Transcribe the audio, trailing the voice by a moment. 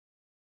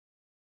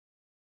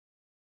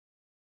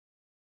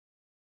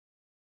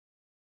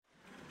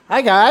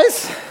Hi,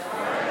 guys.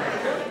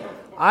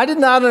 I did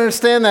not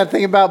understand that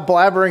thing about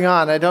blabbering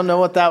on. I don't know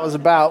what that was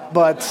about,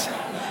 but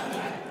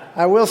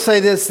I will say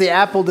this, the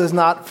apple does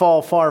not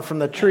fall far from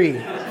the tree.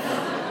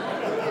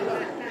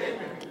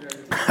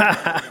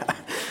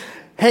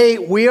 Hey,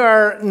 we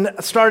are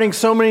starting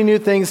so many new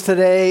things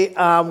today.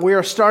 We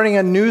are starting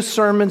a new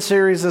sermon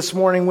series this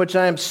morning, which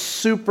I am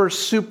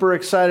super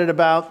excited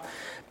about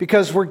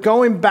because we're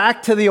going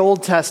back to the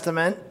Old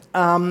Testament,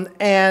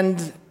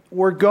 and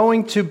we're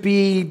going to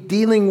be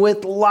dealing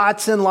with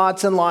lots and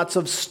lots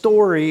of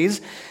stories.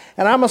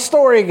 And I'm a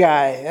story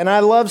guy, and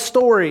I love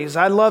stories.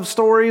 I love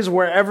stories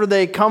wherever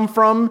they come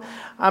from.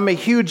 I'm a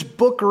huge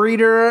book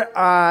reader,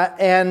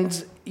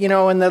 and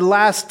in the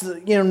last,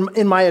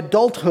 in my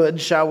adulthood,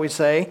 shall we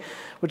say,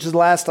 which is the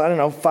last,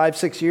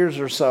 5-6 years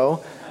or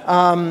so,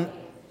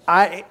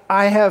 I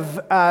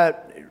have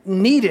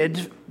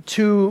needed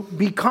to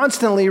be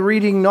constantly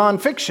reading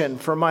nonfiction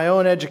for my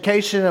own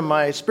education and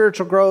my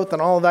spiritual growth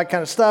and all of that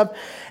kind of stuff.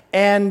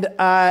 And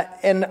I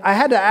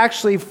had to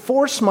actually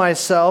force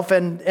myself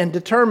and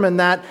determine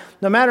that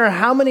no matter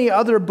how many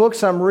other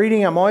books I'm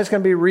reading, I'm always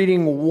going to be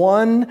reading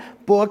one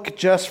book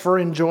just for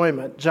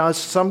enjoyment,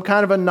 just some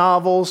kind of a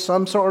novel,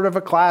 some sort of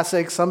a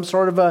classic, some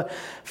sort of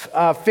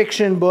a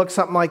fiction book,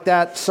 something like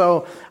that.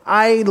 So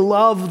I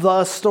love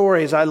the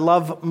stories. I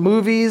love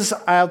movies.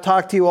 I'll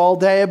talk to you all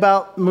day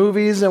about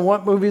movies and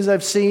what movies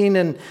I've seen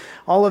and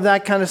all of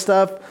that kind of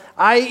stuff.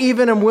 I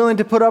even am willing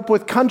to put up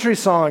with country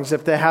songs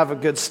if they have a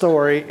good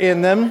story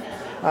in them.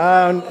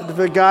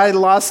 The guy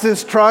lost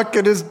his truck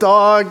and his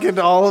dog and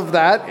all of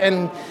that.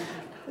 And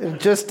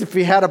just if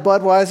he had a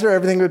Budweiser,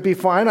 everything would be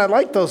fine. I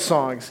like those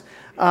songs.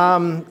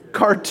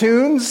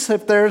 Cartoons,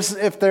 if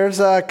there's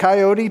a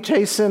coyote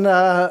chasing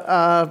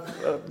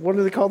what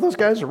do they call those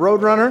guys? A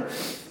roadrunner.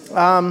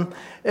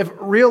 If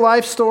real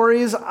life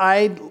stories,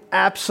 I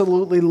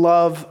absolutely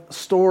love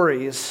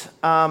stories.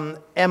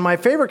 And my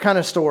favorite kind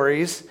of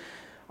stories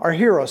are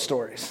hero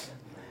stories.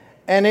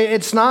 And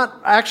it's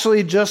not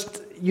actually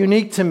just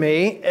unique to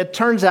me. It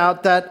turns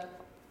out that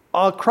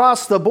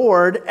across the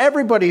board,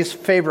 everybody's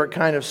favorite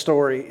kind of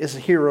story is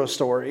hero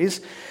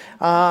stories.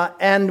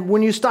 And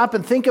when you stop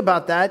and think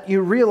about that,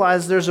 you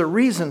realize there's a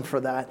reason for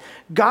that.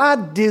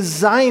 God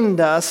designed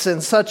us in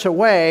such a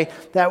way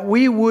that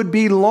we would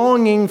be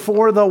longing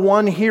for the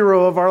one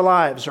hero of our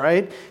lives,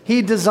 right?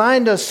 He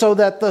designed us so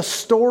that the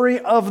story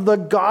of the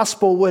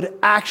gospel would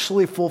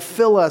actually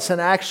fulfill us and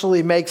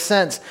actually make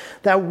sense.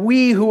 That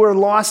we who are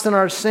lost in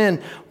our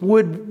sin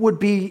would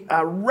be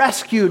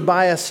rescued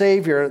by a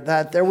Savior.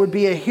 That there would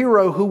be a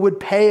hero who would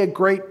pay a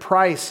great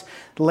price,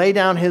 lay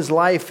down his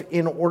life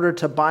in order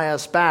to buy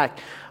us back.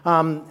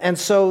 And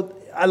so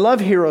I love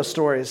hero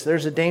stories.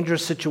 There's a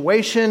dangerous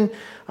situation.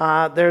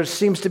 There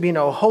seems to be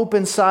no hope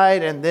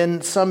inside. And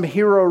then some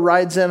hero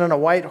rides in on a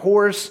white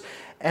horse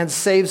and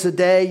saves the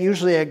day,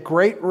 usually at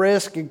great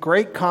risk, at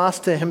great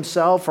cost to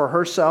himself or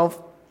herself.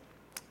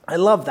 I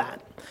love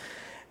that.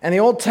 And the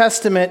Old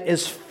Testament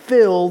is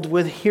filled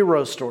with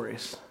hero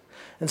stories.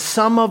 And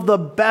some of the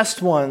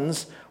best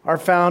ones are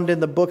found in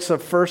the books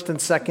of 1st and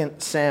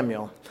 2nd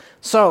Samuel.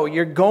 So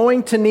you're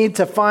going to need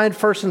to find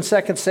 1st and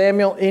 2nd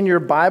Samuel in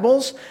your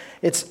Bibles.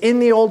 It's in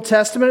the Old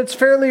Testament. It's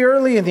fairly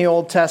early in the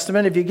Old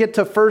Testament. If you get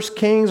to 1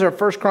 Kings or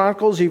 1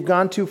 Chronicles, you've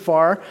gone too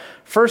far.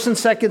 1st and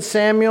 2nd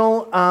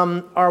Samuel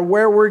are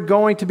where we're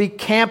going to be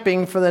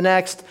camping for the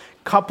next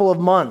couple of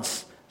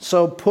months.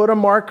 So put a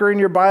marker in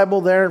your Bible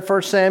there in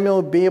 1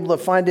 Samuel, be able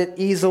to find it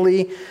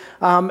easily.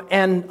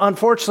 And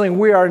unfortunately,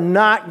 we are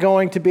not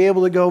going to be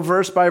able to go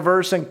verse by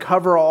verse and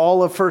cover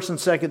all of 1st and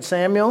 2nd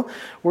Samuel.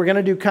 We're going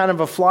to do kind of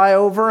a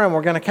flyover, and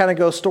we're going to kind of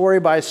go story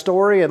by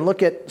story and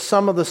look at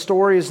some of the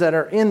stories that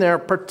are in there,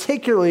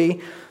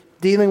 particularly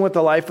dealing with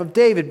the life of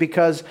David.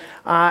 Because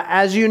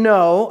as you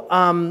know,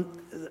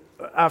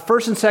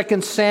 1st and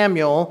 2nd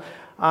Samuel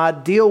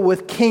deal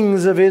with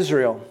kings of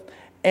Israel.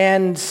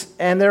 And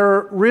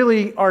there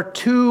really are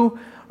two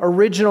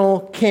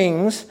original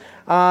kings,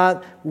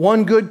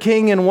 one good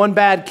king and one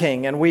bad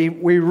king. And we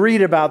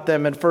read about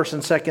them in 1st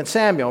and 2nd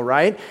Samuel,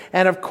 right?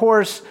 And of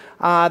course,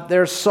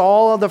 there's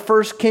Saul, the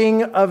first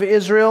king of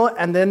Israel,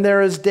 and then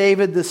there is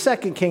David, the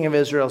second king of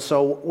Israel.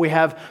 So we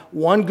have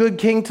one good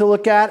king to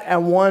look at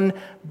and one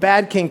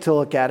bad king to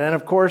look at. And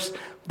of course,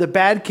 the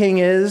bad king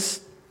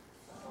is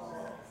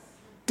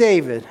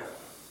David.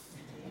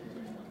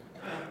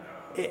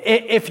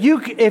 If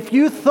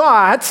you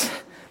thought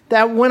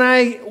that when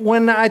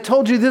I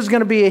told you this is going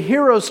to be a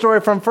hero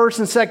story from 1st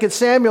and 2nd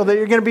Samuel, that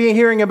you're going to be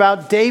hearing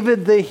about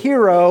David the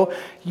hero,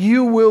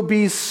 you will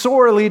be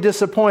sorely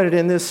disappointed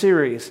in this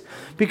series.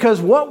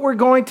 Because what we're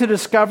going to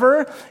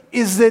discover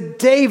is that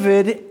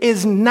David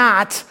is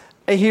not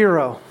a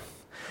hero.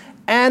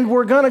 And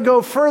we're going to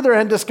go further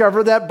and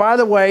discover that, by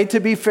the way, to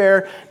be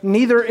fair,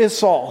 neither is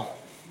Saul.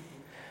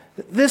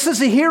 This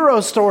is a hero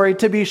story,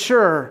 to be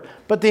sure,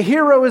 but the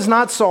hero is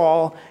not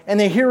Saul, and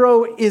the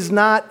hero is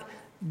not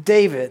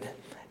David.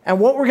 And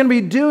what we're going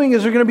to be doing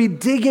is we're going to be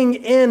digging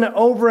in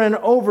over and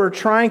over,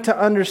 trying to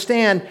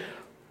understand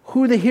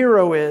who the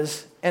hero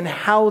is and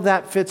how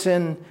that fits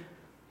in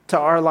to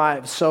our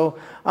lives. So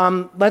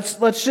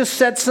let's just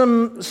set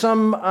some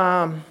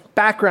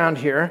background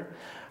here.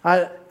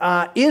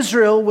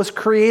 Israel was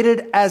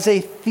created as a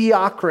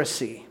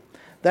theocracy.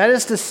 That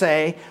is to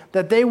say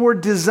that they were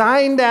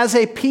designed as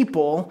a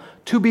people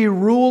to be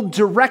ruled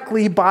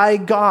directly by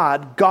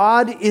God.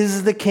 God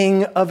is the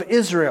king of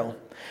Israel.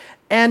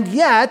 And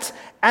yet,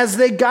 as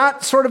they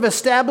got sort of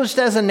established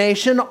as a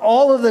nation,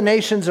 all of the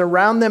nations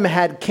around them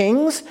had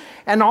kings,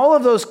 and all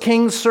of those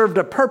kings served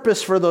a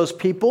purpose for those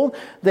people.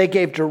 They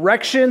gave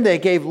direction, they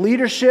gave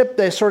leadership,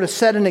 they sort of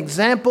set an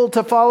example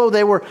to follow.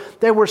 They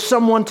were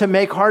someone to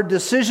make hard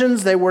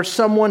decisions, they were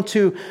someone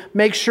to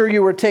make sure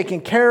you were taken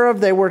care of,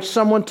 they were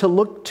someone to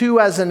look to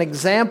as an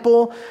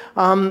example.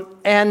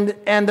 And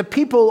the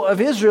people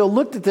of Israel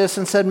looked at this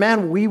and said,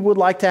 man, we would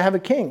like to have a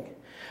king.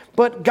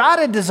 But God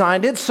had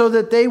designed it so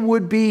that they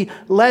would be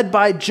led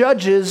by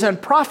judges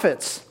and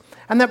prophets,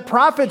 and that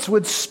prophets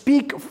would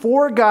speak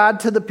for God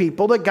to the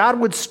people, that God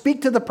would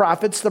speak to the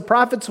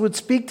prophets would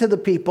speak to the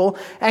people,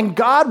 and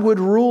God would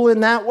rule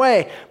in that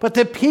way. But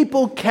the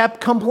people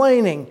kept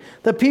complaining.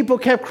 The people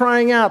kept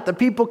crying out. The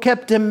people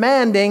kept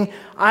demanding,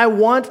 I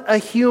want a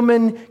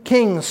human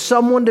king,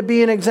 someone to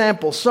be an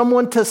example,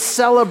 someone to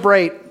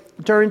celebrate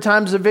during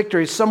times of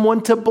victory,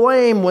 someone to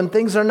blame when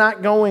things are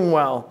not going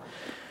well.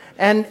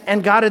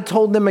 And God had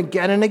told them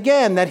again and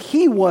again that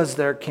he was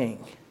their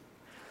king.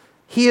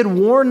 He had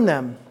warned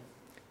them.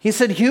 He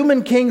said,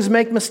 human kings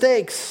make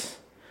mistakes.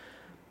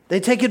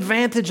 They take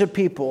advantage of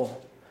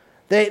people.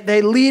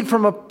 They lead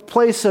from a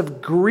place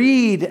of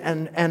greed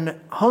and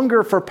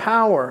hunger for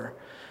power.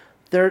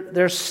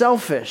 They're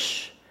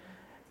selfish.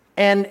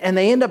 And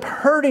they end up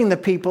hurting the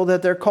people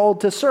that they're called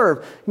to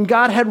serve. And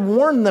God had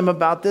warned them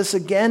about this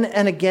again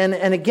and again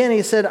and again.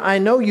 He said, I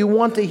know you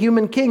want a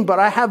human king, but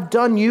I have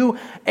done you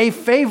a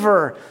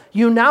favor.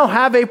 You now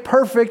have a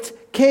perfect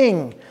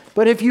king.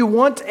 But if you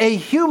want a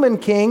human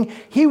king,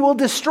 he will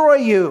destroy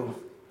you.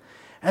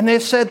 And they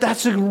said,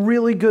 that's a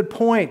really good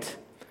point.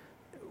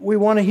 We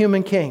want a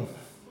human king.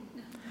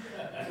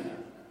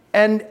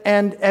 And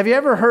have you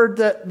ever heard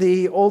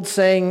the old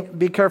saying,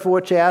 be careful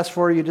what you ask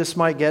for, you just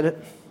might get it?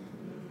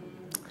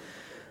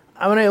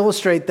 I want to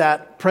illustrate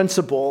that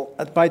principle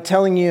by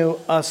telling you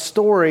a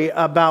story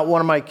about one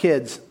of my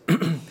kids.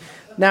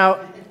 Now,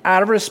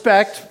 out of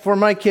respect for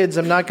my kids,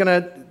 I'm not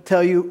going to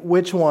tell you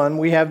which one.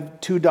 We have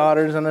 2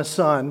 daughters and a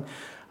son.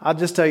 I'll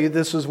just tell you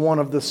this was one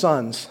of the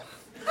sons.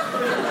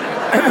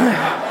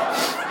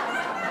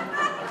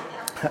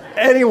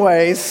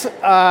 Anyways,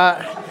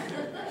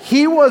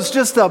 he was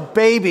just a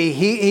baby.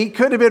 He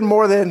could have been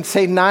more than,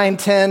 say, 9,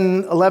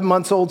 10, 11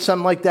 months old,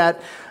 something like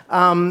that.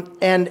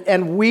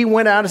 And we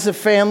went out as a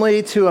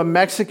family to a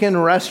Mexican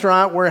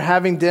restaurant. We're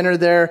having dinner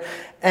there,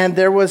 and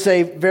there was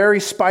a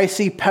very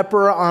spicy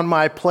pepper on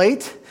my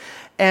plate.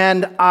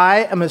 And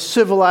I am a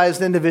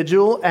civilized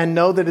individual and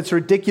know that it's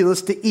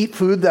ridiculous to eat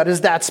food that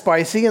is that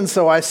spicy. And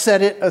so I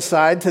set it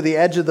aside to the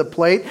edge of the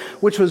plate,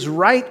 which was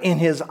right in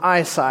his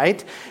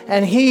eyesight.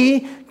 And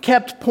he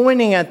kept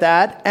pointing at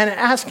that and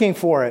asking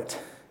for it.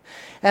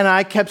 And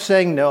I kept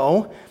saying,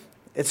 no,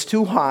 it's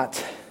too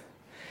hot.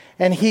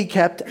 And he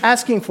kept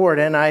asking for it.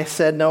 And I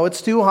said, no,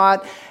 it's too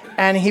hot.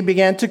 And he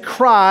began to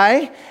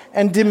cry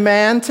and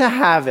demand to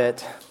have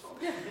it.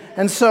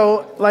 And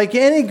so, like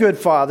any good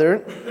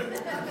father,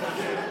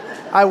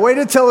 I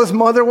waited till his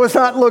mother was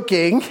not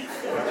looking.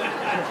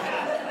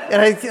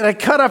 And I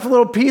cut off a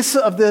little piece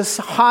of this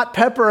hot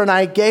pepper and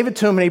I gave it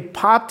to him and he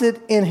popped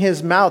it in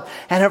his mouth.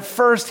 And at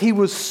first he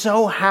was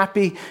so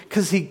happy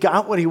because he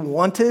got what he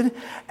wanted.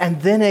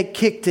 And then it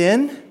kicked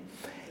in.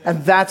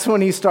 And that's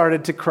when he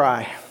started to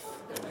cry.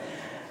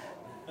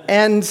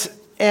 And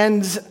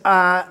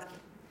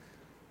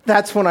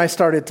that's when I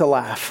started to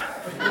laugh.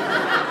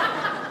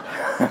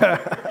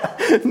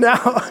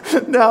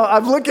 Now,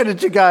 I'm looking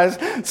at you guys.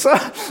 So,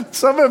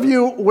 some of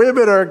you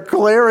women are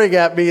glaring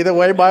at me the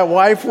way my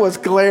wife was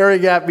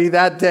glaring at me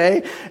that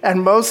day,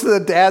 and most of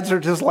the dads are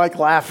just like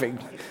laughing.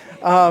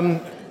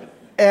 And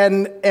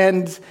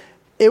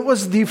it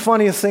was the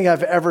funniest thing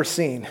I've ever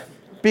seen,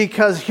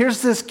 because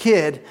here's this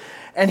kid,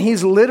 and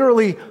he's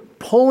literally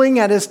pulling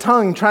at his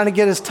tongue, trying to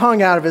get his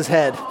tongue out of his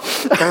head.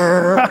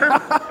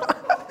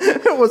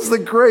 It was the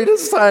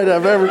greatest sight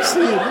I've ever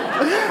seen.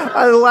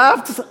 I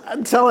laughed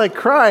until I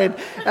cried,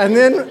 and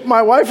then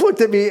my wife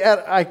looked at me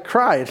and I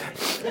cried.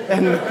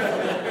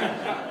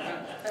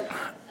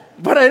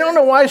 But I don't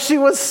know why she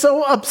was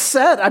so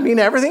upset. I mean,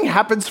 everything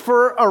happens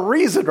for a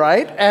reason,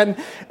 right? And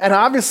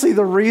obviously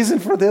the reason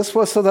for this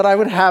was so that I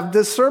would have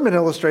this sermon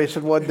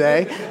illustration one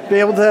day, be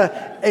able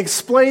to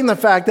explain the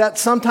fact that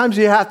sometimes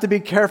you have to be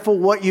careful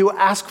what you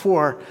ask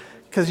for,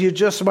 because you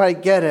just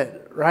might get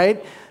it,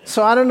 right?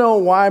 So I don't know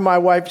why my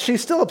wife,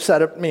 she's still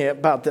upset at me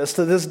about this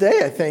to this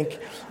day, I think.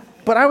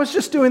 But I was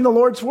just doing the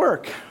Lord's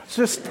work.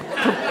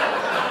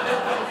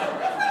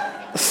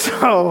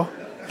 So,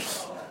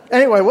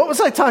 anyway, what was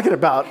I talking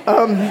about?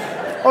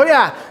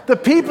 The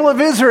people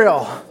of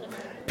Israel.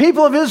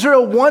 People of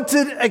Israel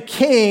wanted a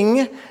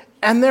king,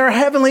 and their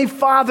heavenly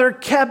Father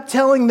kept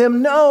telling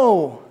them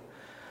no.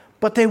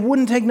 But they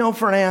wouldn't take no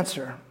for an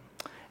answer.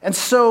 And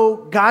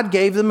so God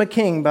gave them a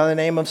king by the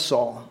name of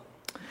Saul.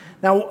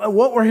 Now,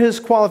 what were his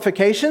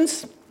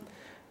qualifications?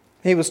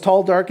 He was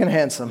tall, dark, and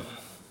handsome.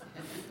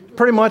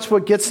 Pretty much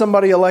what gets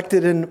somebody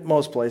elected in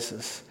most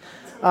places.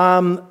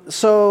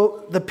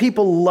 So the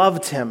people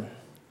loved him.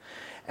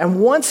 And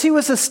once he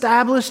was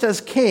established as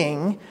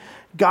king,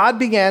 God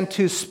began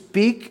to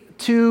speak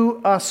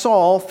to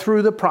Saul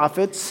through the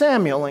prophet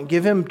Samuel and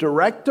give him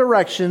direct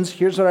directions.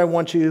 Here's what I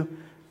want you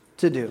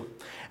to do.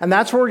 And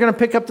that's where we're going to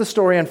pick up the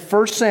story in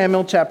 1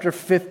 Samuel chapter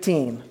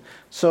 15.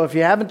 So if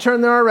you haven't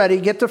turned there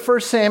already, get to 1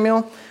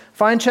 Samuel,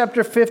 find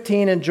chapter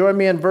 15, and join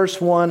me in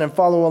verse 1 and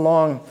follow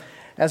along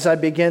as I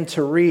begin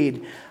to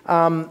read.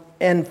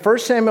 In 1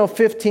 Samuel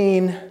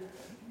 15,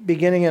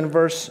 beginning in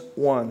verse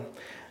 1.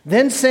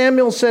 Then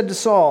Samuel said to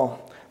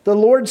Saul, "The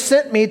Lord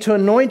sent me to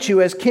anoint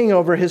you as king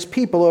over his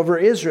people, over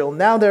Israel.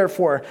 Now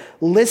therefore,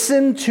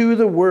 listen to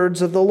the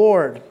words of the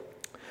Lord.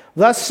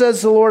 Thus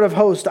says the Lord of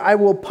hosts, I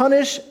will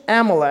punish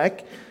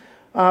Amalek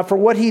for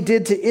what he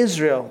did to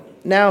Israel.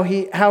 Now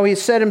how he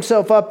set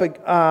himself up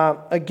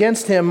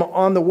against him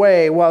on the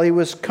way while he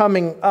was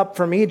coming up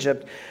from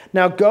Egypt.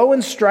 Now go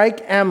and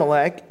strike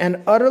Amalek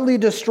and utterly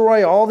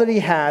destroy all that he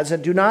has,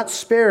 and do not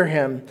spare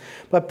him,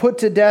 but put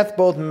to death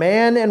both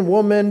man and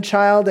woman,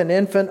 child and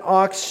infant,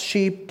 ox,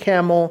 sheep,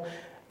 camel,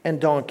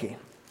 and donkey."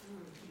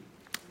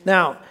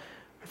 Now,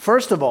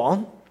 first of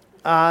all,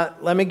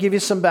 let me give you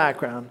some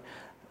background.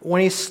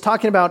 When he's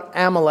talking about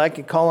Amalek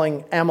and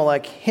calling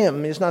Amalek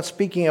him, he's not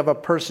speaking of a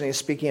person, he's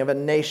speaking of a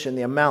nation,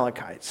 the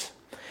Amalekites.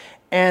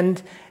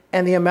 And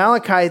the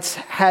Amalekites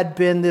had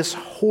been this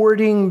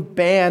hoarding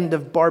band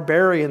of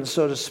barbarians,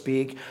 so to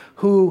speak,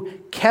 who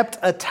kept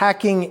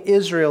attacking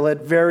Israel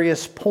at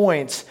various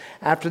points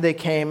after they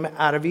came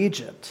out of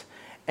Egypt.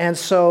 And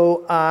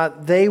so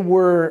they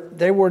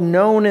were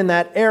known in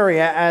that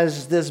area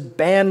as this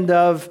band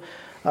of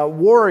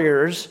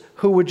warriors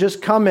who would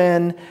just come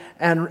in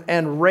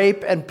and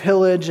rape and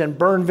pillage and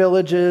burn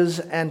villages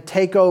and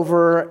take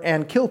over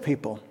and kill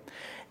people.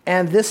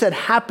 And this had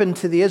happened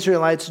to the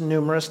Israelites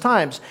numerous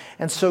times.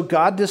 And so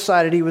God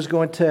decided he was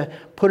going to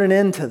put an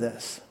end to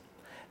this.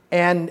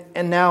 And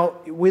now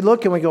we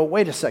look and we go,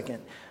 wait a second.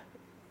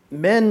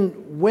 Men,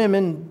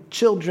 women,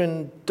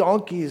 children,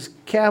 donkeys,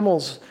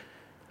 camels.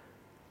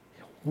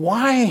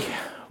 Why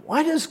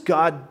does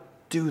God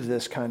do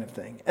this kind of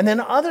thing? And then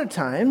other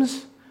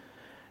times,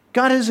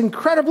 God is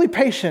incredibly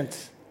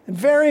patient and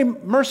very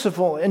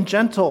merciful and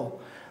gentle.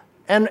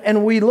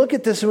 And we look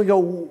at this and we go,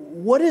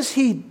 what is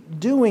he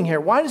doing here?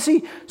 Why does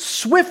he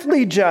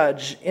swiftly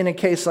judge in a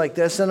case like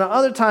this? And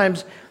other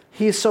times,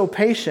 he's so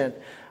patient.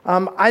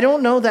 I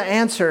don't know the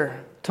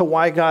answer to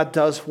why God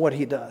does what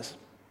he does.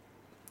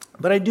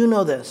 But I do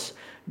know this.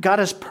 God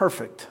is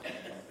perfect.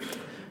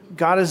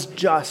 God is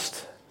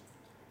just.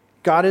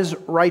 God is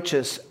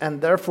righteous. And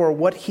therefore,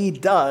 what he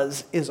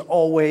does is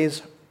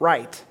always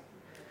right.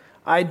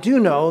 I do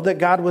know that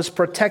God was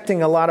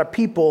protecting a lot of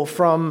people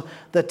from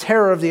the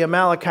terror of the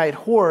Amalekite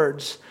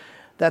hordes,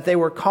 that they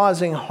were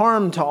causing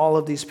harm to all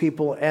of these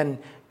people, and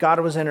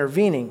God was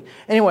intervening.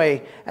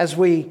 Anyway, as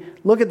we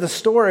look at the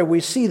story, we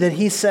see that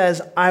he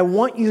says, I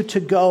want you to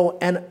go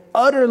and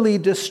utterly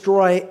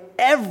destroy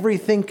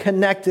everything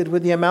connected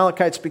with the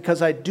Amalekites,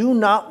 because I do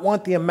not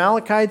want the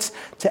Amalekites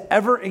to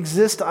ever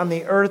exist on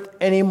the earth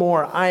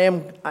anymore. I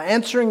am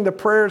answering the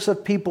prayers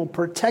of people,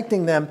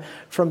 protecting them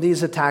from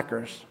these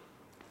attackers.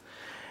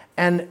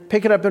 And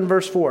pick it up in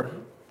verse 4.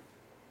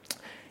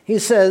 He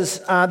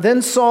says,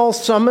 Then Saul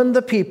summoned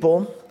the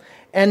people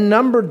and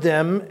numbered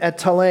them at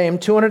Telaim,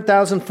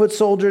 200,000 foot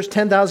soldiers,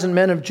 10,000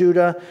 men of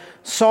Judah.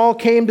 Saul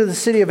came to the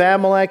city of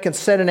Amalek and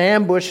set an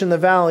ambush in the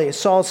valley.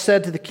 Saul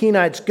said to the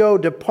Kenites, Go,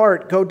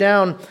 depart, go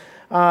down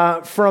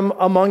from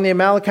among the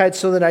Amalekites,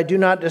 so that I do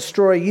not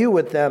destroy you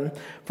with them.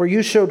 For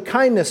you showed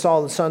kindness,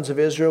 all the sons of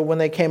Israel, when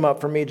they came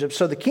up from Egypt.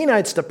 So the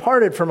Kenites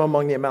departed from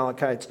among the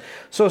Amalekites.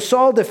 So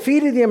Saul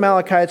defeated the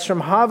Amalekites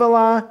from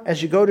Havilah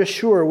as you go to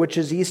Shur, which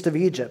is east of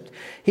Egypt.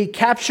 He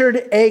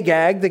captured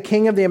Agag, the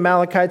king of the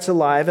Amalekites,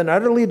 alive, and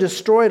utterly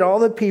destroyed all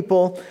the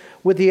people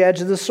with the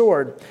edge of the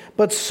sword.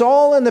 But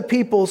Saul and the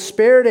people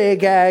spared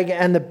Agag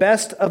and the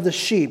best of the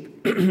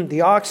sheep,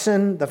 the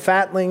oxen, the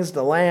fatlings,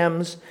 the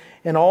lambs,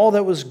 and all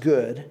that was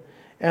good.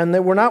 And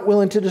they were not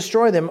willing to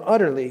destroy them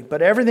utterly,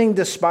 but everything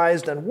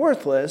despised and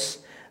worthless,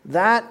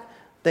 that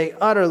they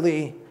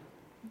utterly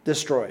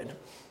destroyed.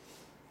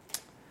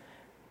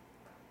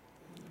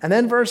 And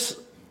then verse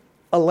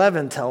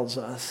 11 tells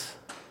us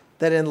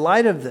that in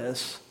light of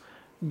this,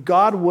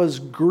 God was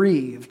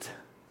grieved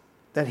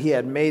that he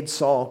had made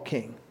Saul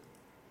king.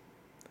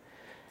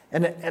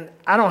 And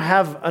I don't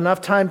have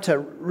enough time to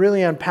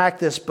really unpack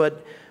this,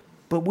 but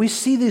we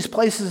see these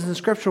places in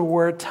Scripture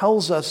where it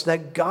tells us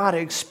that God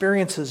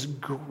experiences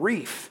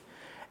grief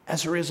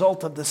as a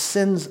result of the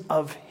sins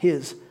of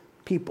his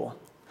people.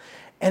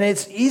 And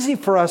it's easy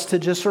for us to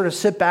just sort of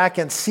sit back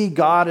and see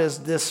God as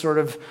this sort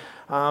of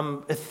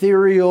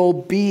ethereal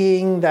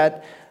being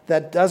that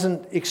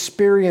doesn't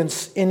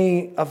experience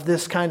any of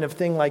this kind of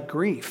thing like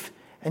grief.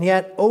 And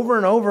yet, over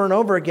and over and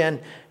over again,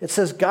 it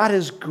says God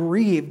is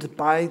grieved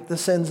by the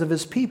sins of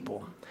his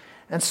people.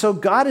 And so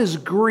God is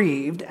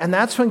grieved, and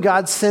that's when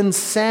God sends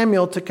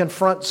Samuel to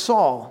confront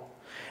Saul.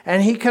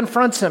 And he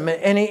confronts him,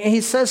 and he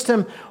says to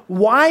him,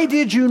 why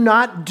did you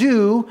not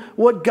do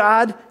what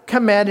God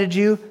commanded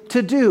you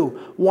to do?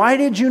 Why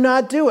did you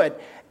not do it?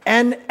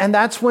 And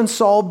that's when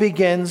Saul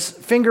begins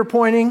finger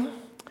pointing,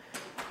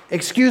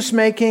 excuse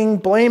making,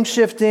 blame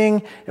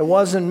shifting. It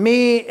wasn't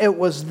me, it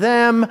was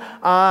them.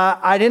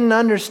 I didn't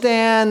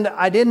understand,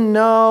 I didn't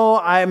know,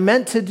 I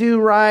meant to do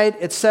right,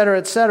 etc.,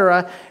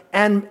 etc.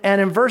 And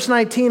in verse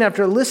 19,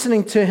 after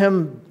listening to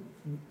him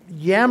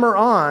yammer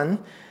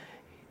on,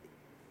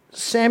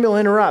 Samuel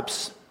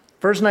interrupts.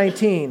 Verse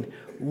 19,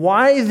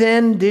 why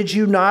then did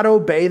you not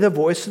obey the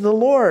voice of the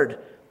Lord,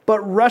 but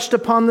rushed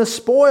upon the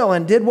spoil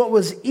and did what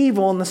was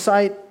evil in the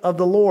sight of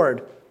the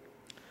Lord?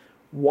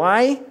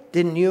 Why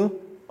didn't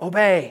you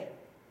obey?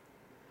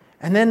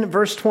 And then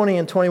verse 20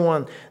 and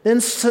 21,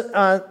 then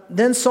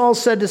Saul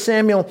said to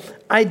Samuel,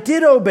 I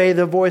did obey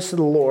the voice of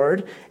the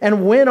Lord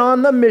and went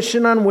on the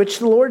mission on which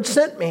the Lord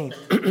sent me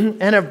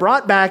and have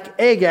brought back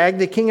Agag,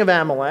 the king of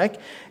Amalek,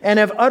 and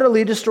have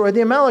utterly destroyed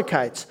the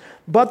Amalekites.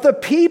 But the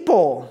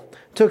people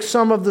took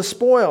some of the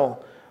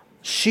spoil,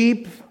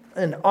 sheep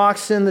and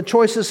oxen, the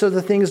choicest of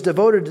the things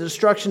devoted to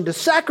destruction, to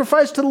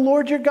sacrifice to the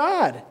Lord your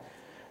God.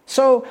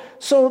 So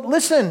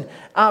listen,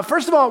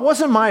 first of all, it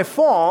wasn't my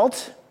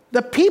fault.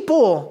 The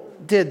people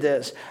did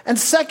this. And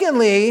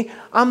secondly,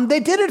 they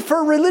did it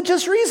for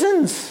religious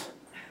reasons.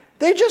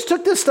 They just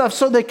took this stuff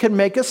so they could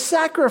make a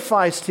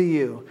sacrifice to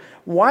you.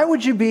 Why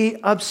would you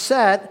be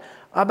upset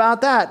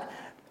about that?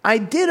 I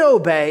did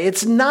obey.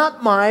 It's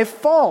not my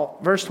fault.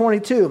 Verse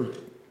 22,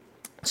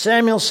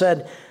 Samuel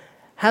said,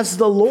 has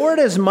the Lord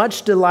as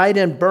much delight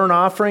in burnt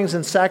offerings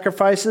and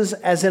sacrifices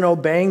as in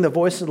obeying the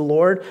voice of the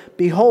Lord?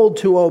 Behold,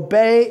 to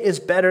obey is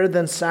better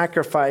than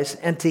sacrifice,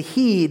 and to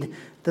heed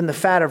than the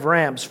fat of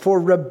rams. For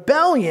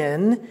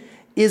rebellion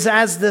is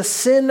as the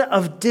sin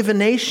of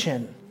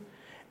divination,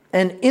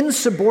 and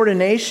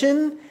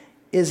insubordination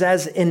is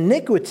as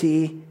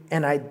iniquity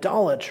and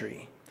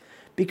idolatry.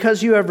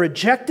 Because you have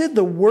rejected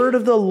the word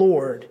of the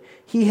Lord,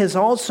 he has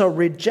also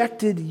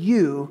rejected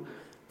you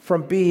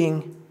from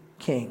being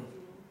king.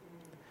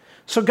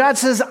 So God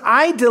says,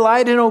 I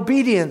delight in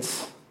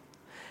obedience,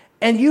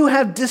 and you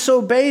have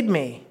disobeyed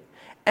me.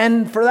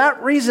 And for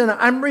that reason,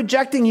 I'm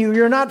rejecting you.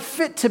 You're not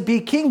fit to be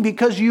king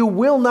because you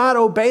will not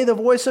obey the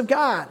voice of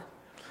God.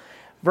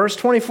 Verse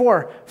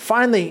 24,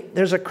 finally,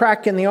 there's a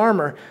crack in the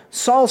armor.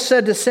 Saul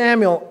said to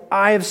Samuel,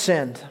 I have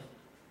sinned.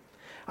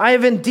 I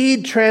have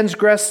indeed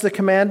transgressed the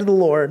command of the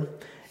Lord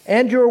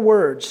and your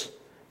words,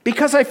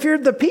 because I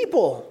feared the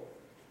people,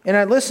 and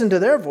I listened to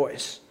their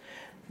voice.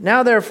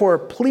 Now, therefore,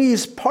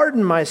 please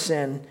pardon my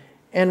sin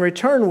and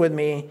return with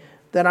me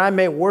that I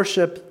may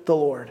worship the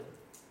Lord.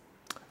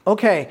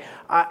 Okay,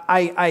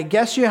 I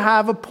guess you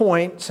have a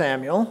point,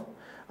 Samuel.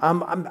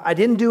 I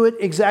didn't do it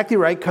exactly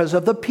right because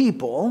of the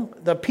people.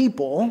 The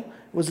people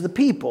was the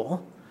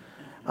people.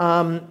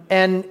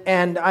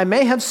 And I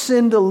may have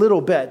sinned a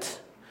little bit,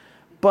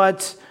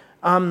 but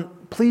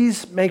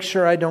please make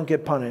sure I don't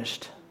get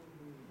punished.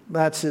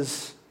 That's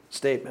his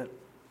statement.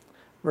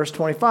 Verse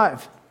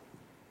 25.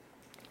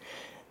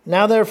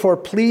 Now, therefore,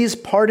 please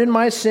pardon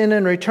my sin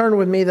and return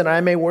with me that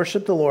I may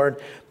worship the Lord.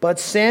 But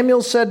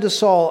Samuel said to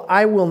Saul,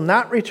 I will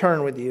not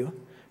return with you,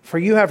 for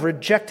you have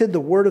rejected the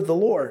word of the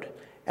Lord,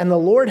 and the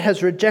Lord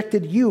has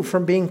rejected you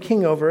from being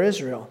king over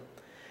Israel.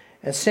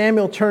 As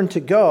Samuel turned to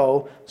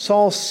go,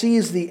 Saul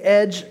seized the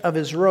edge of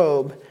his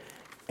robe,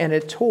 and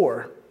it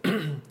tore.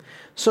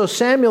 So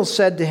Samuel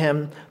said to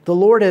him, the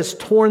Lord has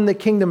torn the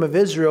kingdom of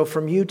Israel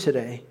from you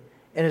today,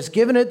 and has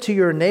given it to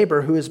your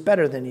neighbor who is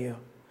better than you.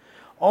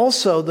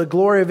 Also, the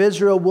glory of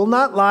Israel will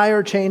not lie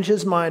or change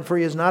his mind, for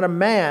he is not a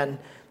man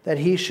that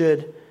he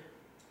should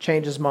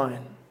change his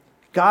mind.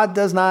 God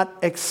does not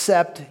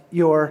accept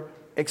your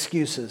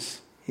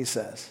excuses, he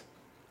says.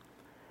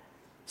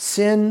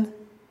 Sin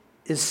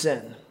is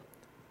sin.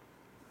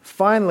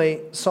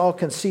 Finally, Saul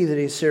can see that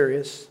he's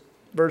serious.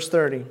 Verse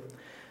 30.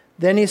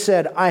 Then he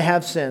said, I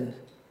have sinned.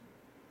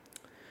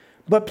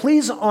 But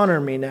please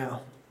honor me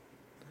now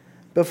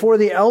before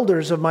the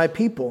elders of my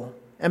people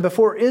and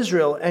before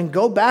Israel, and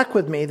go back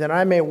with me that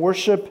I may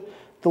worship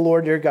the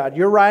Lord your God.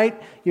 You're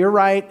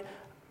right.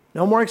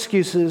 No more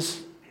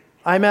excuses.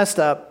 I messed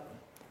up.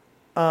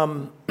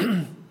 But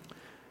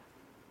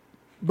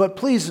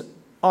please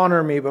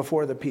honor me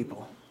before the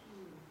people.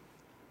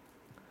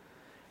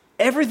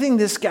 Everything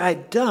this guy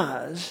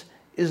does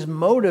is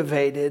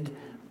motivated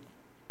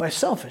by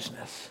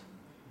selfishness.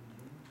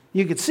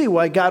 You could see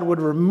why God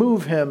would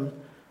remove him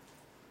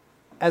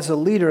as a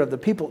leader of the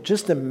people.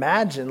 Just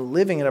imagine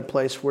living in a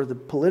place where the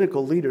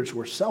political leaders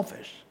were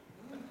selfish.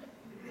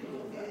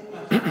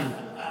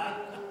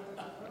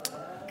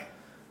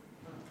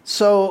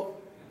 So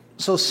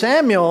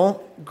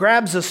Samuel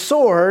grabs a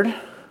sword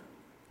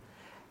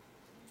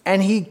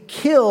and he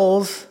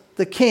kills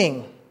the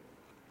king,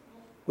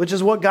 which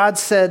is what God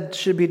said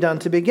should be done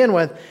to begin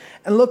with.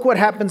 And look what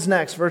happens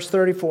next, verse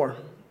 34.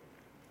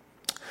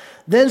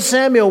 Then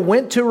Samuel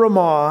went to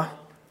Ramah,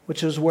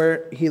 which is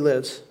where he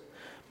lives.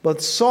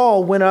 But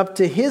Saul went up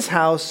to his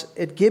house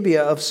at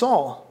Gibeah of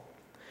Saul.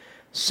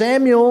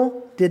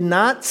 Samuel did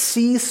not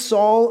see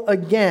Saul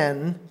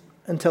again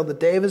until the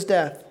day of his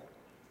death,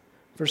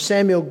 for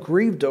Samuel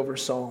grieved over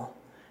Saul,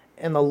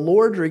 and the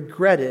Lord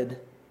regretted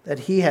that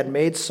he had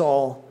made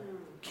Saul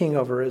king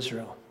over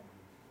Israel.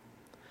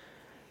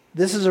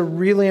 This is a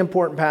really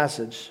important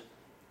passage.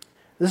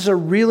 This is a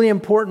really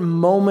important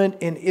moment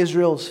in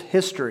Israel's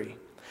history.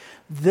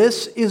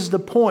 This is the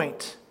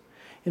point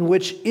in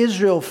which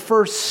Israel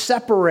first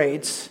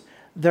separates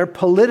their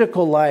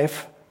political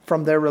life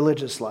from their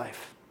religious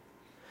life.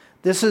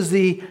 This is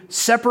the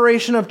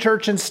separation of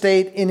church and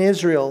state in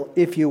Israel,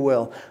 if you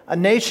will. A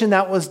nation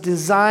that was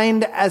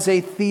designed as a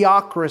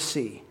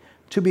theocracy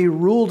to be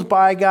ruled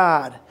by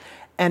God.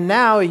 And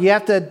now you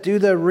have to do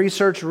the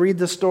research, read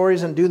the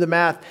stories, and do the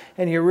math,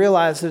 and you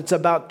realize that it's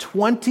about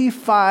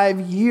 25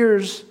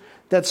 years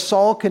that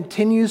Saul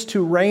continues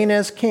to reign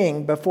as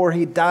king before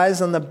he dies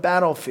on the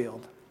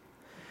battlefield.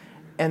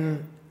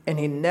 And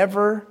he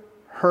never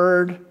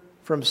heard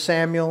from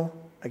Samuel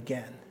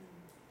again.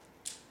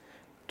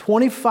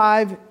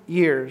 25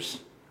 years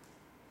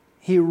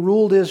he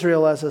ruled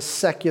Israel as a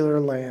secular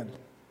land.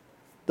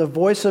 The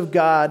voice of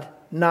God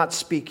not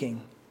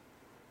speaking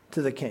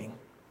to the king.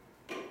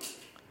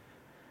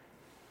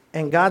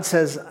 And God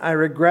says, I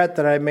regret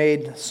that I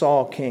made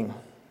Saul king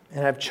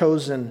and have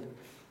chosen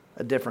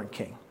a different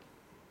king.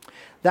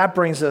 That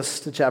brings us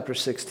to chapter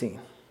 16.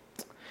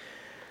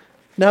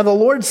 Now the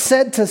Lord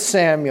said to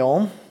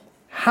Samuel,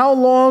 how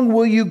long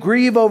will you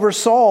grieve over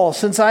Saul,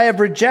 since I have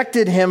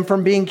rejected him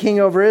from being king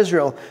over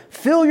Israel?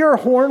 Fill your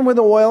horn with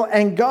oil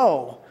and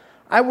go.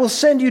 I will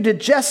send you to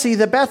Jesse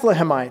the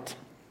Bethlehemite,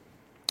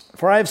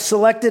 for I have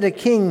selected a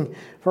king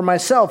for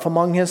myself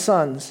among his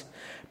sons.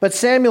 But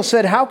Samuel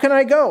said, how can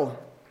I go?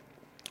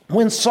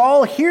 When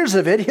Saul hears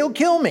of it, he'll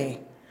kill me.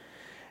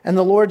 And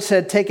the Lord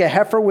said, take a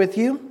heifer with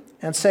you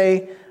and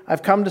say,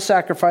 I've come to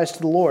sacrifice to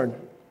the Lord.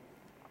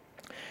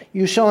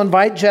 You shall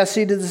invite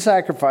Jesse to the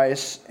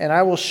sacrifice, and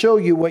I will show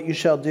you what you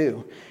shall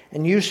do.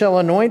 And you shall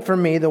anoint for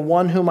me the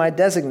one whom I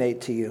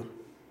designate to you.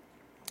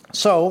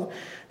 So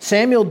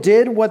Samuel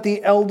did what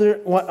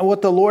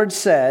the Lord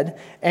said,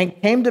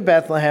 and came to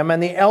Bethlehem.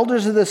 And the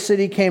elders of the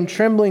city came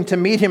trembling to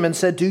meet him and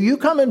said, do you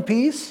come in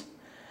peace?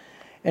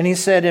 And he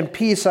said, in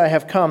peace I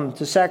have come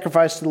to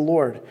sacrifice to the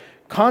Lord.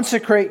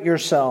 Consecrate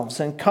yourselves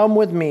and come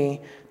with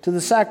me to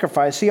the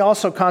sacrifice. He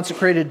also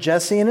consecrated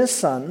Jesse and his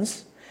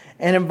sons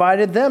and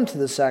invited them to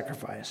the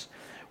sacrifice.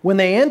 When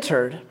they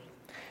entered,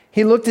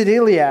 he looked at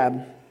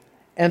Eliab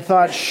and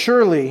thought,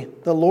 surely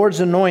the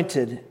Lord's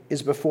anointed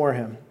is before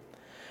him.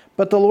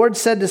 But the Lord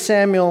said to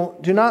Samuel,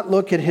 do not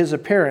look at his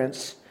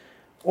appearance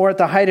or at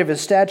the height of his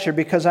stature,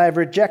 because I have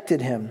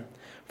rejected him.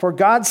 For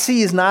God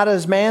sees not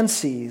as man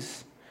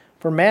sees.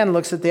 For man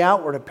looks at the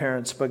outward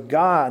appearance, but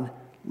God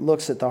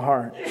looks at the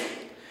heart.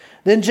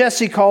 Then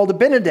Jesse called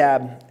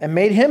Abinadab and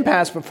made him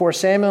pass before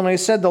Samuel, and he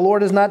said, the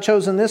Lord has not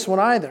chosen this one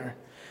either.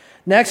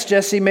 Next,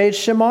 Jesse made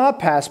Shammah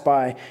pass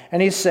by,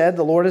 and he said,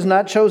 the Lord has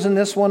not chosen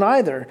this one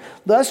either.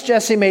 Thus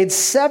Jesse made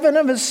 7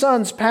 of his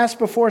sons pass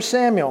before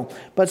Samuel.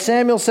 But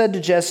Samuel said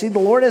to Jesse, the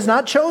Lord has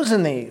not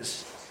chosen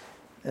these.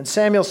 And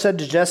Samuel said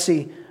to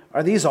Jesse,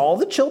 are these all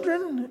the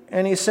children?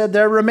 And he said,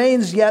 there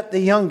remains yet the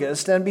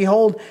youngest, and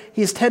behold,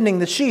 he is tending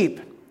the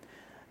sheep.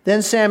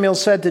 Then Samuel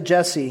said to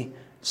Jesse,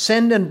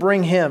 send and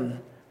bring him,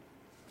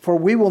 for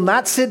we will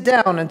not sit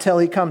down until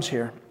he comes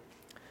here.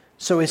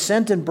 So he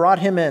sent and brought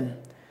him in.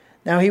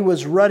 Now he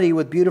was ruddy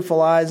with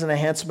beautiful eyes and a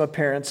handsome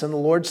appearance, and the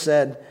Lord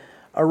said,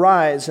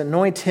 arise,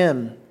 anoint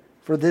him,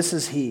 for this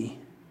is he.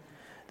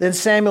 Then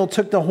Samuel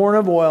took the horn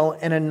of oil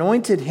and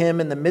anointed him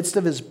in the midst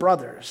of his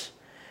brothers.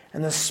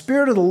 And the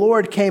Spirit of the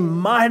Lord came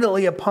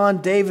mightily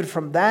upon David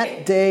from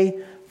that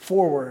day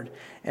forward.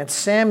 And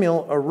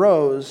Samuel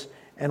arose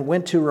and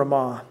went to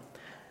Ramah.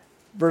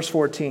 Verse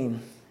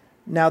 14.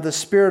 Now the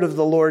Spirit of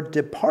the Lord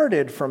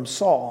departed from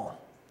Saul,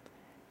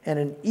 and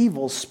an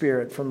evil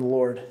spirit from the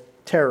Lord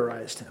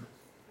terrorized him.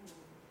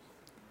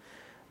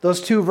 Those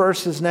two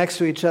verses next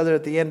to each other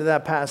at the end of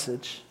that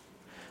passage.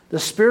 The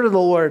Spirit of the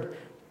Lord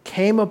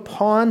came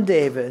upon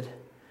David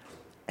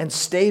and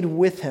stayed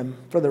with him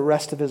for the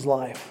rest of his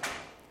life.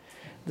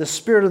 The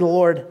Spirit of the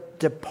Lord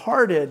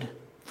departed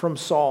from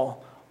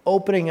Saul,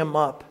 opening him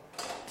up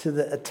to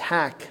the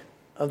attack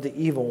of the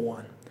evil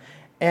one.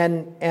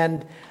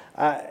 And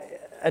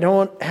I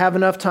don't have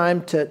enough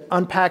time to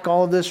unpack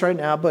all of this right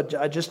now, but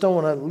I just don't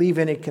want to leave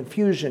any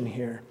confusion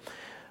here.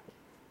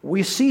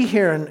 We see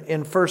here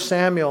in 1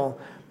 Samuel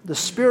the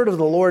Spirit of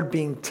the Lord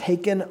being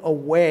taken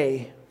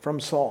away from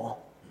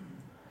Saul.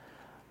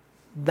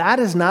 That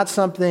is not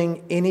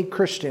something any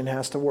Christian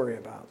has to worry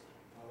about.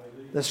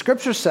 The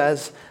Scripture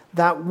says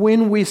that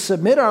when we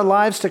submit our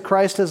lives to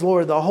Christ as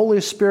Lord, the Holy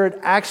Spirit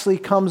actually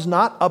comes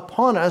not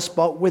upon us,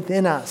 but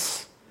within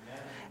us.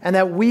 and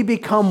that we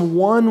become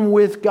one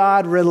with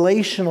God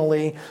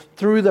relationally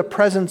through the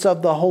presence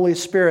of the Holy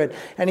Spirit.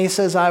 And he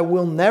says, I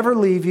will never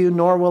leave you,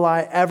 nor will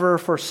I ever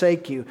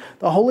forsake you.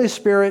 The Holy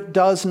Spirit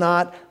does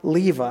not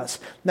leave us.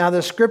 Now,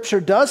 the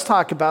scripture does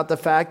talk about the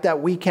fact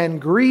that we can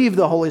grieve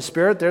the Holy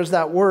Spirit. There's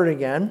that word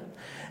again.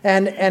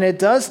 And it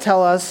does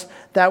tell us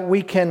that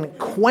we can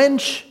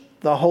quench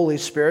the Holy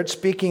Spirit,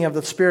 speaking of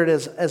the Spirit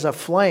as a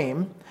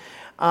flame.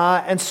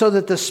 And so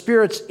that the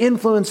Spirit's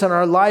influence in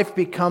our life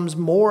becomes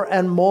more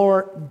and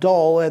more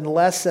dull and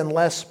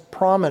less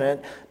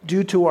prominent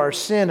due to our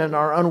sin and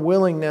our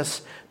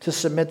unwillingness to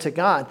submit to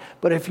God.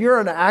 But if you're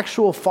an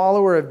actual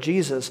follower of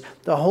Jesus,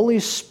 the Holy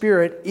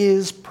Spirit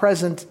is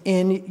present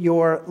in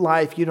your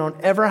life. You don't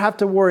ever have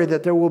to worry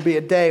that there will be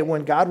a day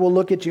when God will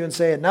look at you and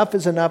say, enough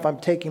is enough, I'm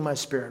taking my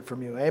Spirit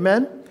from you.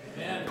 Amen?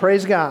 Amen.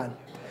 Praise God.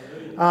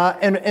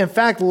 And in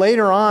fact,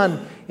 later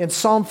on in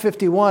Psalm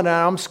 51, and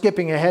I'm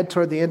skipping ahead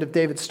toward the end of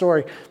David's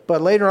story,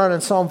 but later on in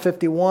Psalm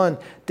 51,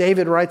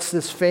 David writes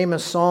this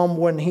famous psalm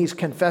when he's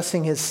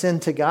confessing his sin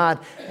to God,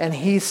 and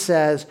he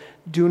says,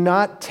 do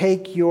not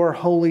take your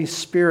Holy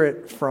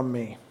Spirit from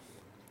me.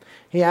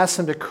 He asks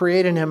him to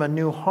create in him a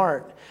new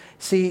heart.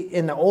 See,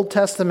 in the Old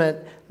Testament,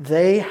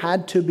 they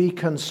had to be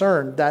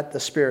concerned that the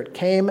Spirit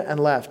came and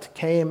left,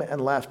 came and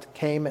left,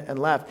 came and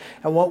left.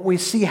 And what we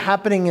see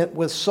happening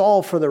with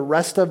Saul for the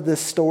rest of this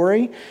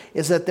story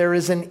is that there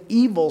is an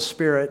evil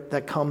spirit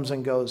that comes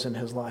and goes in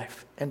his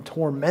life and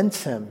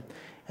torments him.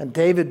 And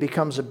David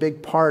becomes a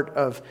big part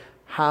of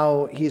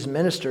how he's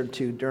ministered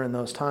to during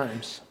those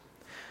times.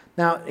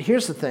 Now,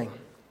 here's the thing.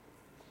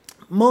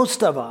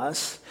 Most of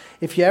us,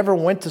 if you ever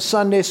went to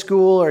Sunday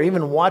school or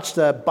even watched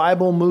a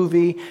Bible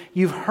movie,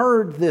 you've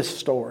heard this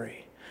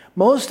story.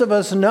 Most of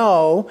us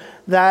know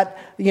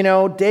that,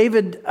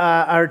 David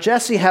or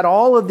Jesse had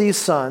all of these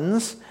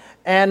sons,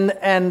 and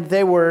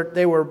they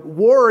were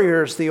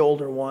warriors, the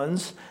older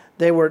ones.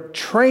 They were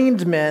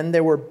trained men.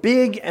 They were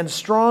big and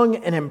strong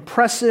and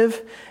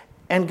impressive,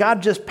 and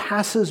God just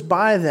passes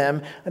by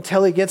them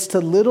until he gets to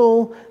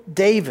little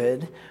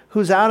David,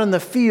 who's out in the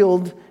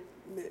field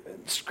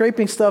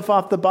scraping stuff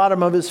off the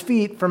bottom of his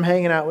feet from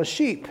hanging out with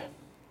sheep.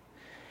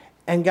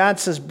 And God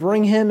says,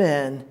 bring him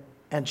in,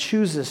 and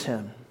chooses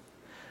him.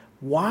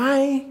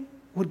 Why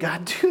would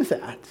God do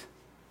that?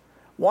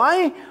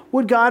 Why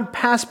would God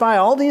pass by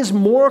all these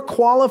more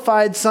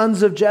qualified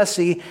sons of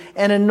Jesse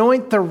and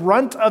anoint the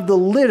runt of the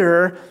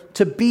litter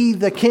to be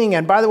the king?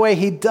 And by the way,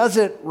 he does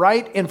it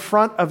right in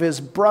front of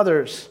his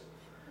brothers.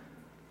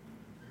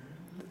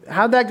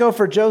 How'd that go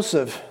for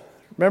Joseph?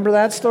 Remember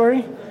that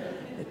story?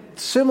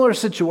 Similar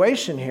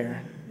situation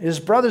here. His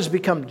brothers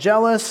become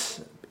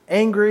jealous,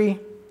 angry.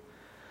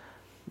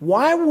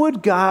 Why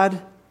would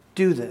God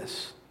do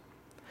this?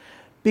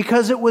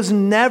 Because it was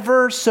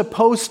never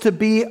supposed to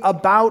be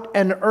about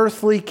an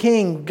earthly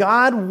king.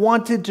 God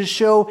wanted to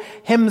show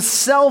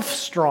himself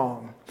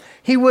strong.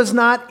 He was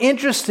not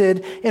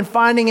interested in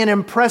finding an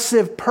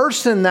impressive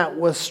person that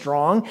was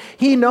strong.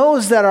 He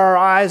knows that our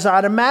eyes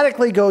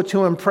automatically go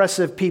to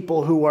impressive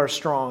people who are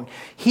strong.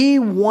 He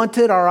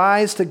wanted our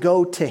eyes to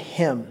go to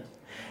him.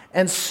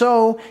 And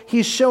so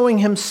he's showing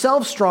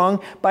himself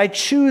strong by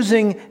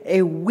choosing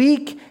a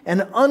weak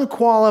and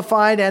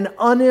unqualified and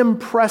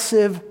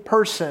unimpressive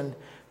person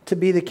to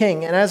be the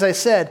king. And as I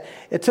said,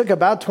 it took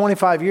about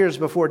 25 years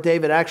before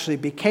David actually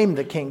became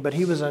the king, but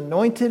he was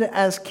anointed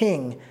as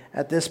king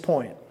at this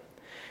point.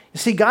 You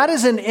see, God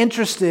isn't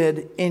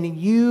interested in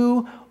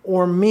you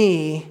or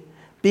me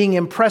being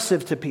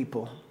impressive to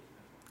people.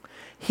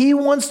 He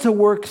wants to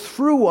work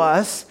through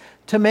us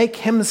to make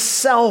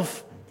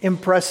himself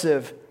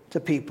impressive to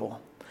people.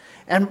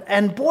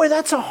 And boy,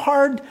 that's a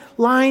hard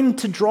line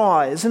to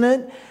draw, isn't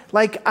it?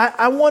 Like,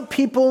 I want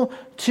people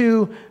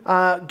to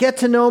get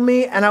to know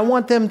me, and I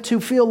want them to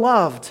feel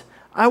loved.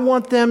 I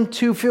want them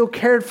to feel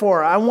cared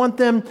for. I want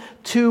them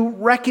to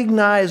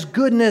recognize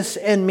goodness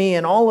in me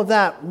and all of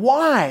that.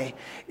 Why?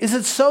 Is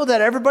it so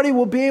that everybody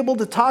will be able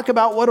to talk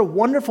about what a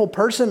wonderful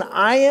person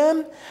I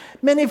am?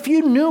 Man, if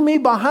you knew me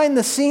behind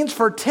the scenes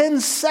for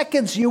 10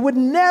 seconds, you would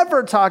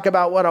never talk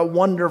about what a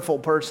wonderful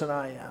person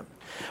I am.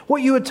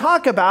 What you would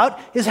talk about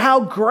is how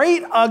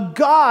great a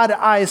God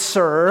I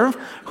serve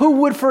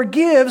who would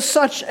forgive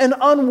such an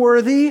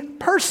unworthy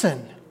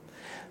person.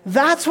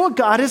 That's what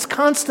God is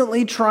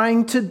constantly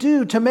trying to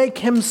do, to make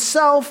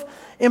himself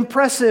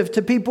impressive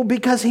to people,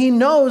 because he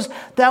knows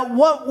that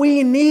what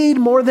we need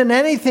more than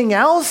anything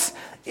else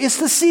is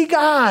to see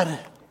God.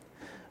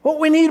 What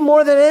we need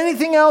more than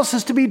anything else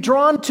is to be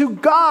drawn to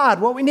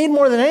God. What we need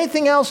more than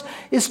anything else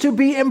is to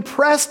be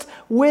impressed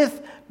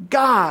with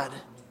God.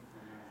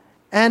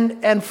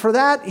 And for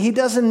that, he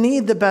doesn't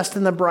need the best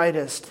and the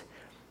brightest.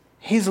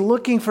 He's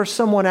looking for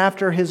someone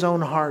after his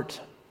own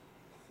heart.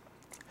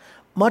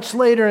 Much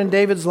later in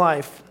David's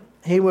life,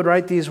 he would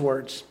write these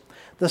words: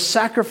 "The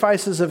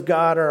sacrifices of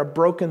God are a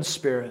broken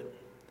spirit.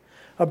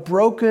 A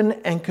broken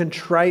and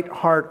contrite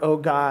heart, O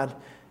God,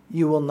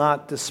 you will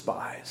not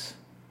despise."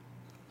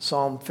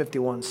 Psalm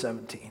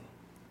 51:17.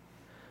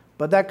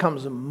 But that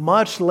comes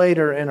much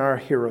later in our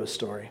hero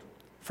story.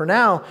 For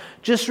now,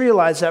 just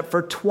realize that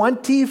for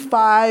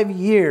 25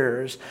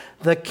 years,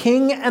 the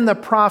king and the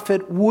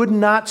prophet would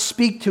not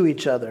speak to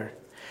each other.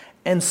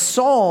 And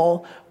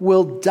Saul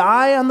will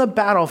die on the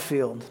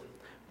battlefield,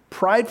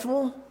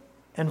 prideful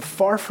and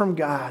far from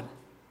God,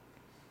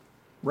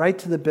 right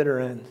to the bitter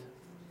end.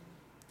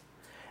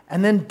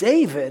 And then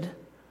David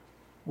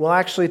will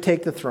actually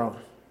take the throne.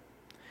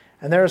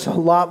 And there's a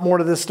lot more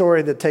to this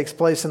story that takes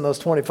place in those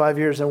 25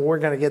 years, and we're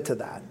going to get to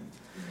that.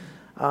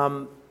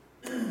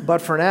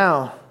 But for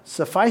now,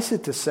 suffice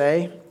it to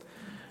say,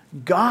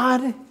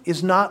 God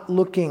is not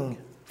looking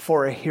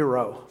for a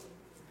hero.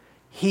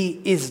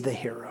 He is the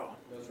hero.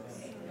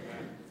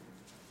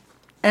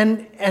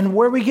 And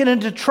where we get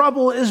into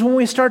trouble is when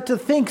we start to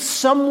think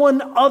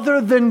someone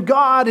other than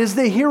God is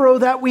the hero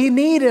that we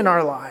need in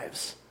our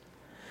lives.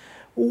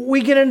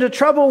 We get into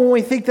trouble when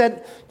we think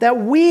that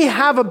we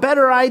have a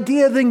better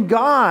idea than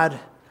God,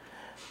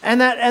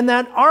 and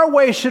that our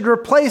way should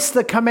replace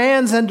the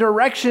commands and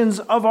directions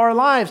of our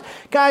lives.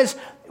 Guys,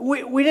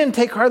 we didn't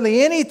take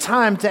hardly any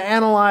time to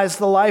analyze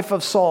the life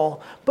of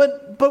Saul,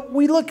 but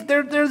we look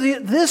there's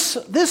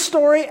this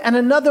story and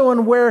another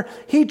one where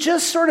he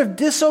just sort of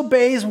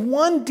disobeys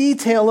one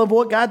detail of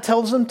what God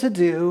tells him to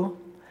do,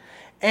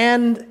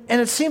 and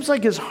it seems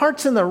like his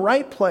heart's in the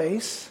right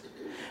place.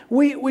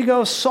 We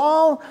go,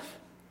 Saul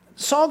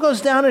goes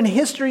down in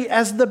history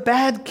as the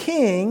bad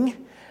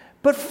king,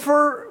 but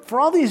for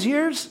all these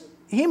years,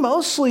 he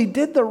mostly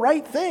did the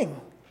right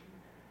thing.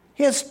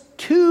 He has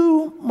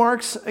 2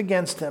 marks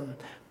against him.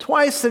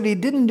 Twice that he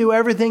didn't do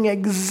everything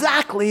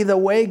exactly the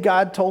way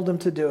God told him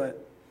to do it.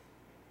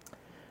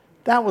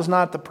 That was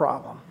not the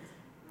problem.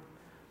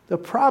 The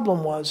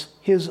problem was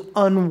his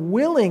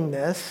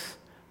unwillingness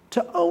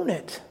to own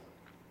it.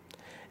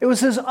 It was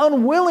his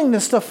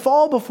unwillingness to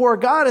fall before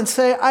God and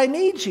say, I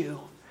need you.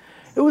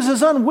 It was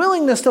his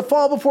unwillingness to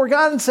fall before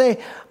God and say,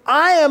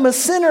 I am a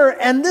sinner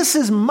and this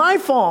is my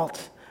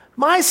fault.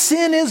 My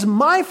sin is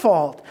my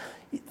fault.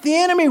 The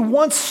enemy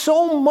wants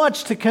so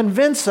much to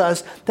convince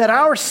us that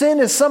our sin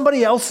is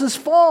somebody else's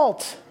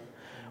fault.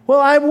 Well,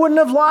 I wouldn't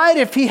have lied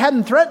if he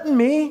hadn't threatened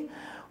me.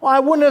 Well, I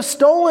wouldn't have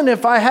stolen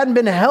if I hadn't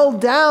been held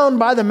down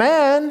by the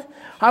man.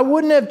 I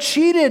wouldn't have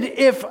cheated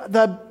if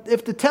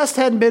the test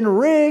hadn't been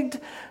rigged.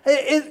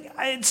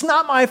 It's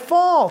not my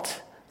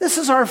fault. This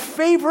is our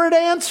favorite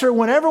answer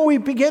whenever we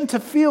begin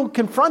to feel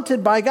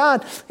confronted by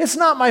God. It's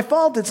not my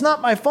fault. It's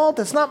not my fault.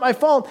 It's not my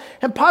fault.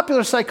 And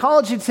popular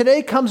psychology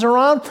today comes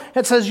around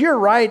and says, you're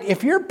right.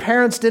 If your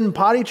parents didn't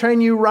potty train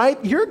you right,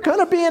 you're going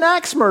to be an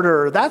axe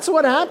murderer. That's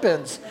what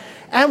happens.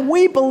 And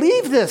we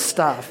believe this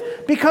stuff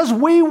because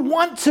we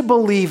want to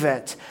believe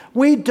it.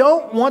 We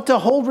don't want to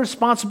hold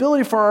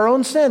responsibility for our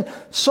own sin.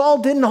 Saul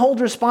didn't hold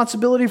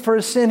responsibility for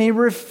his sin. He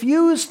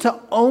refused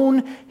to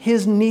own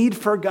his need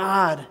for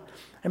God.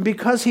 And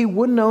because he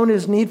wouldn't own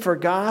his need for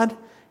God,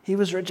 he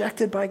was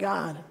rejected by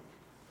God.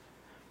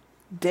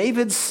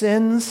 David's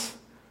sins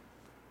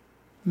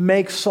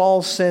make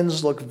Saul's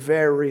sins look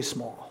very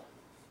small.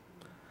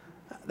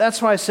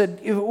 That's why I said,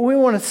 if we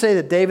want to say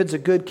that David's a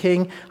good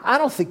king, I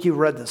don't think you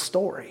read the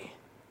story.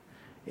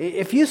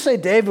 If you say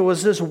David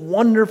was this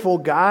wonderful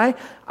guy,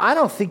 I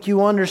don't think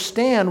you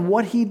understand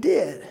what he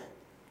did.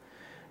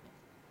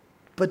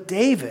 But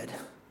David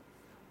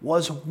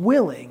was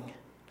willing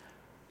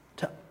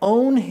to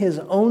own his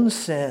own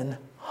sin,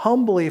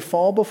 humbly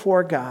fall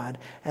before God,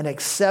 and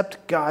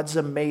accept God's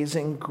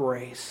amazing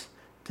grace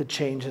to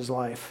change his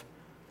life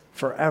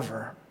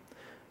forever.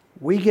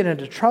 We get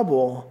into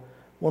trouble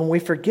when we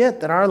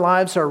forget that our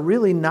lives are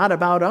really not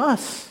about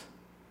us,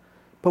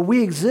 but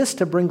we exist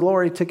to bring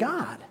glory to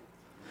God.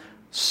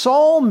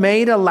 Saul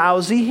made a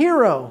lousy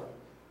hero,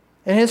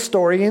 and his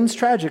story ends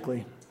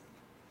tragically.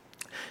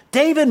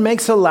 David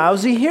makes a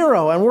lousy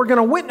hero, and we're going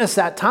to witness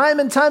that time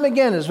and time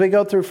again as we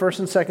go through 1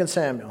 and 2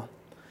 Samuel.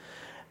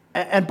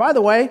 And by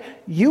the way,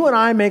 you and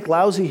I make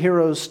lousy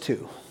heroes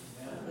too.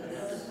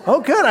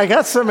 Oh, good. I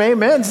got some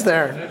amens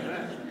there.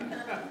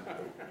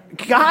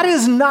 God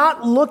is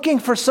not looking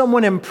for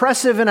someone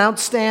impressive and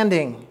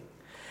outstanding.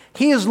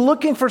 He is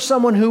looking for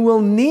someone who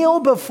will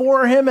kneel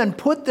before him and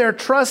put their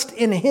trust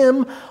in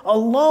him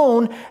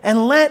alone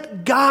and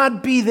let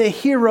God be the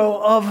hero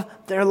of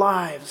their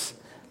lives.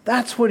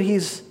 That's what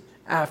he's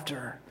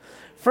after.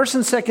 1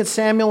 and 2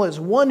 Samuel is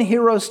one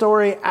hero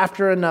story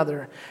after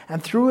another.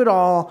 And through it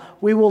all,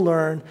 we will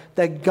learn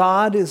that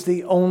God is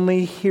the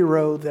only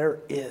hero there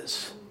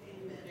is.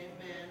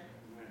 Amen.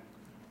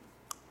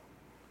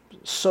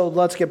 So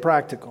let's get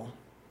practical.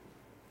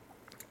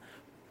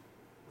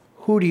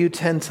 Who do you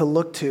tend to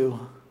look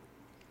to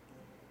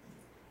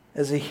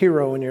as a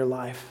hero in your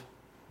life?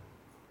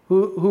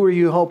 Who are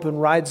you hoping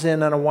rides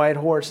in on a white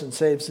horse and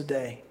saves the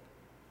day?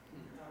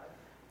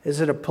 Is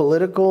it a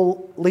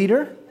political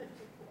leader?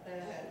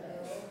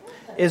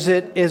 Is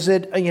it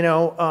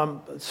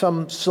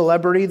some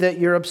celebrity that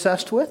you're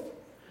obsessed with?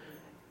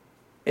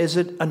 Is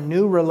it a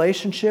new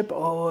relationship?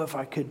 Oh, if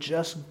I could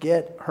just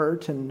get her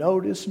to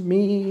notice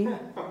me.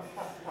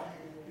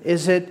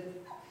 Is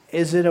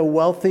it a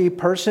wealthy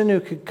person who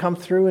could come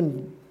through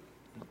and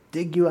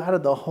dig you out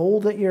of the hole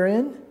that you're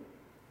in?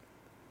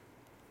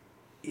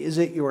 Is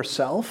it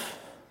yourself?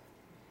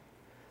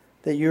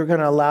 That you're going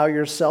to allow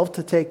yourself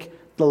to take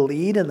the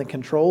lead and the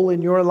control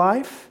in your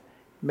life?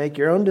 Make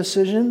your own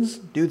decisions?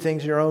 Do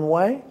things your own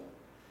way?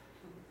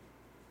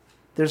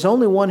 There's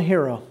only one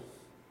hero,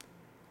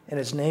 and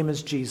his name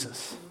is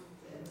Jesus.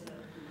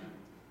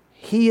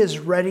 He is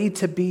ready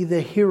to be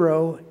the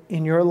hero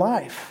in your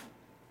life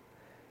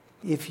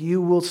if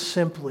you will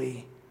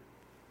simply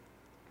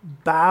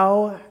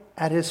bow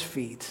at his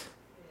feet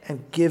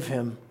and give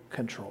him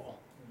control.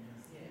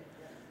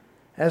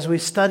 As we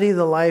study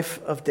the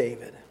life of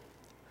David,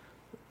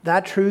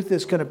 that truth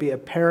is going to be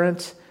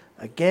apparent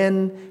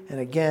again and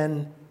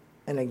again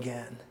and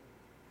again.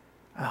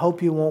 I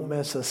hope you won't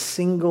miss a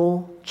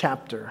single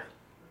chapter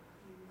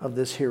of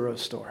this hero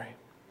story.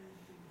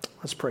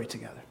 Let's pray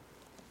together.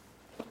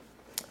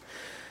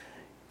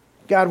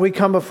 God, we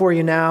come before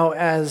you now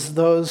as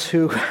those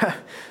who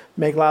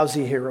make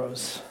lousy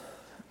heroes.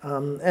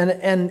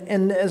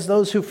 And as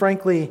those who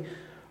frankly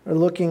are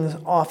looking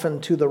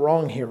often to the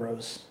wrong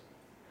heroes.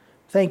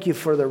 Thank you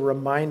for the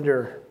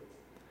reminder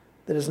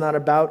that it's not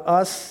about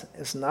us,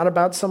 it's not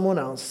about someone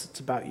else, it's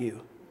about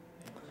you.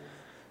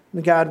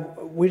 God,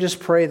 we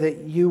just pray that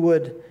you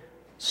would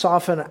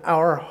soften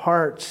our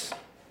hearts.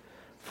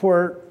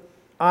 For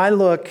I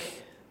look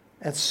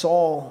at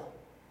Saul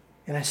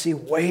and I see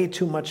way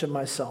too much of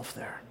myself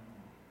there.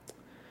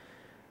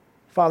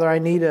 Father, I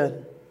need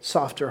a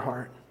softer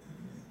heart.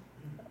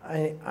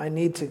 I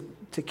need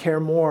to care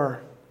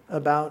more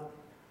about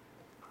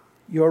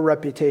your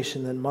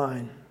reputation than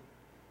mine.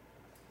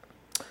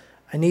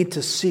 I need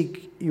to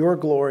seek your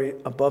glory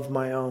above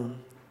my own.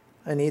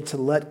 I need to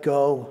let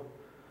go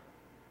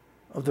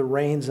of the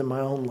reins in my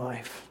own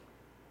life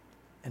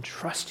and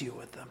trust you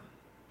with them.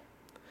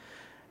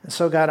 And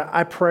so, God,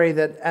 I pray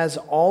that as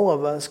all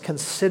of us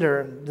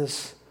consider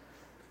this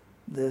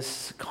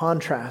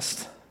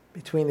contrast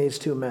between these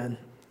two men,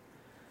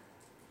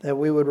 that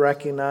we would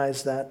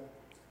recognize that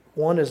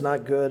one is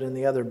not good and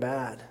the other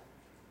bad.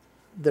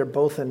 They're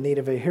both in need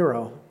of a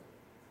hero,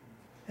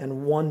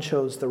 and one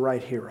chose the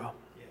right hero.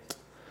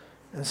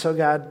 And so,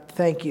 God,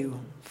 thank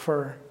you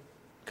for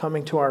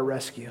coming to our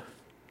rescue.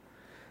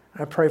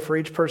 I pray for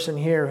each person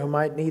here who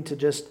might need to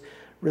just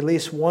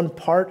release one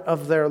part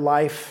of their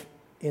life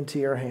into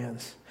your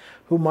hands,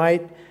 who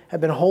might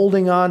have been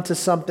holding on to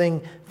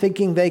something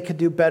thinking they could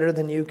do better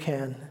than you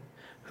can,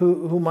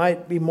 who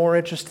might be more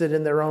interested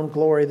in their own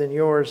glory than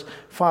yours.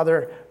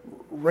 Father,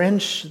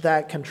 wrench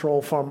that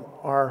control from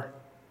our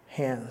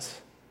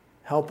hands.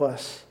 Help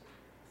us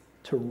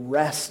to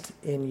rest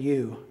in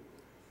you,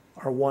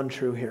 our one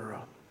true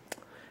hero.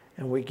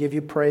 And we give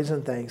you praise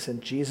and thanks.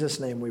 In Jesus'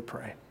 name we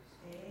pray.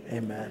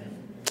 Amen.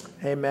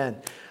 Amen.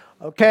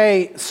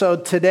 Okay, so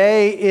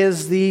today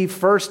is the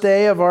first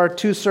day of our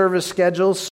 2-service schedule.